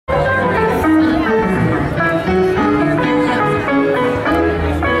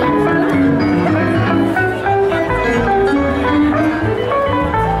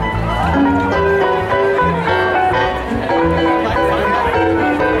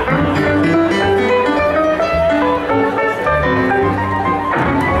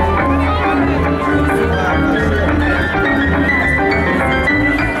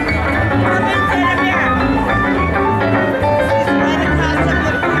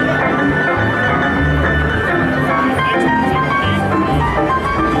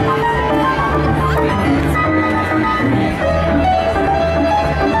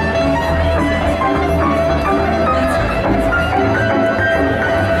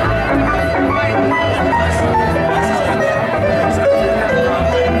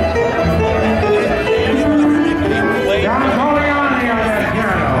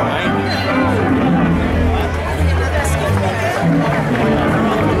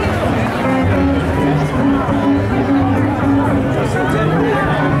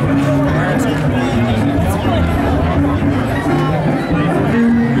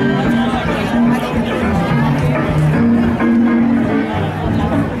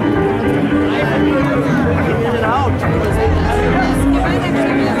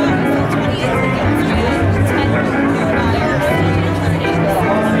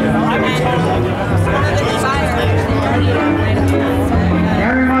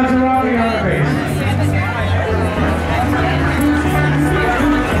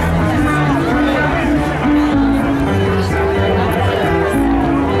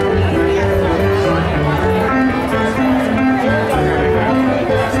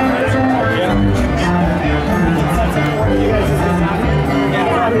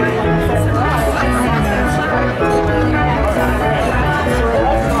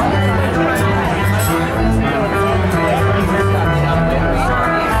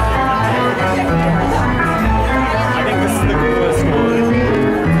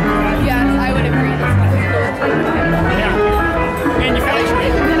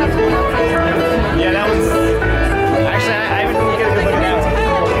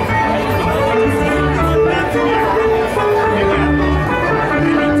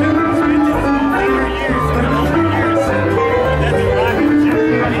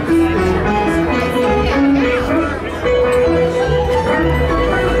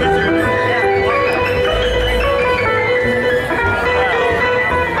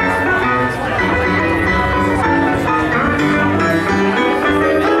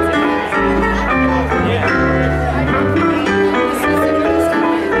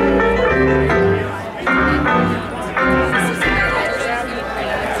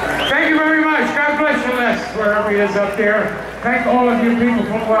is up there. Thank all of you people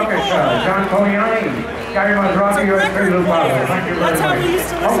from Waukesha. John Coliani, Gary Mazrafi, your pretty little bottle. Thank you very much. That's how we used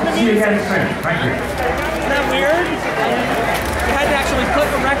to listen to See you music. again soon. Thank you. Isn't that weird? You had to actually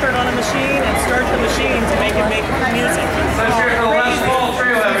put the record on a machine and start the machine to make it make music. Let's hear it for the last fall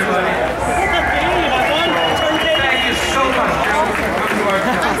trail, everybody. Thank you so much, Joe. Come to our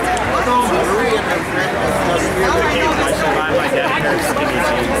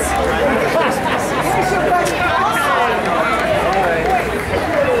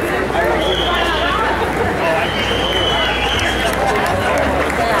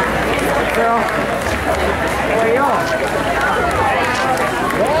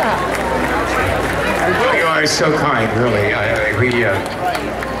You are so kind, really.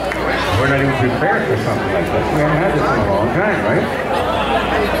 We're not even prepared for something like this. We haven't had this in a long time, right?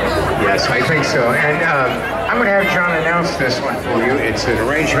 Yes, I think so. And I'm going to have John announce this one for you. It's an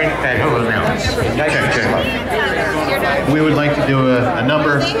arrangement that he'll announce. We would like to do a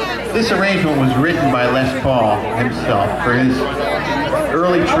number. This arrangement was written by Les Paul himself for his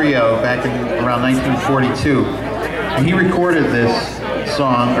early trio back in around 1942. And he recorded this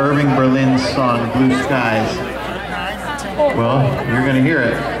song, Irving Berlin's song, Blue Skies. Well, you're going to hear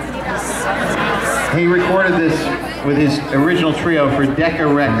it. He recorded this with his original trio for Decca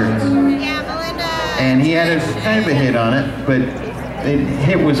Records. And he had a kind of a hit on it, but the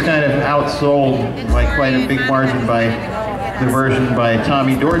hit was kind of outsold by quite a big margin by the version by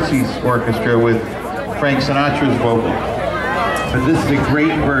Tommy Dorsey's orchestra with Frank Sinatra's vocal. But this is a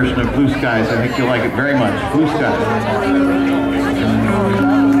great version of Blue Skies. I think you'll like it very much. Blue Skies.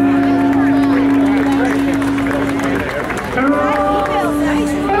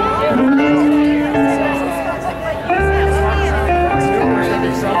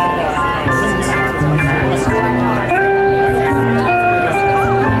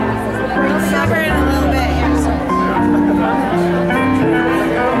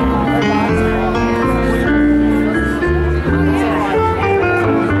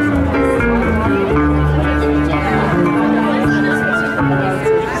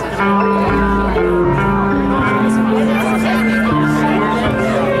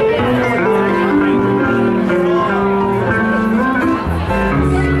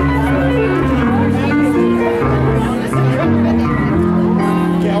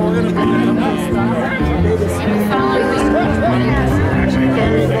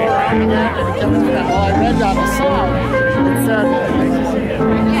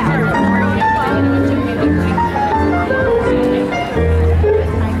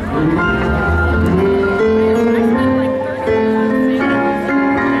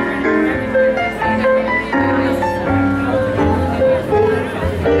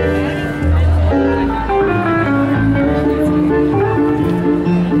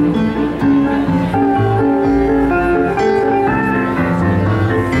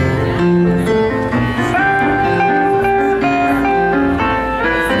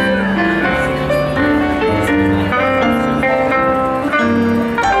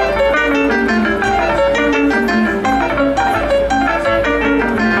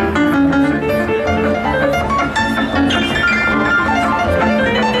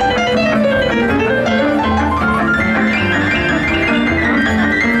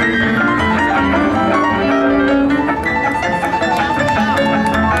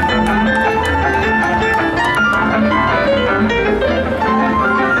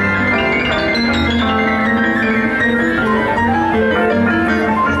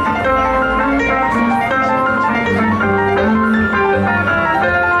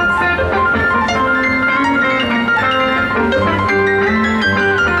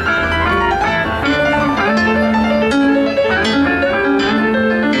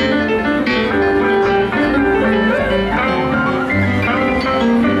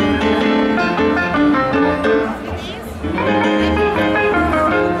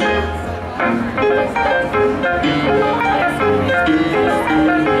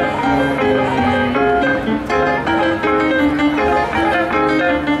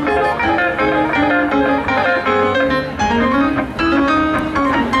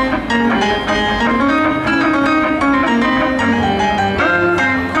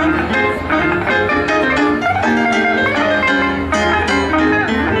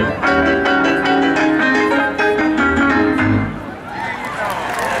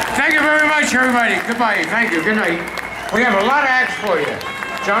 Everybody, goodbye. Thank you. Good night. We have a lot of acts for you.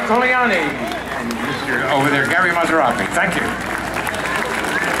 John Coliani and Mr. over there, Gary Mazrafi. Thank you.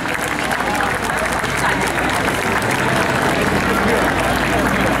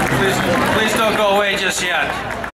 Please don't go away just yet.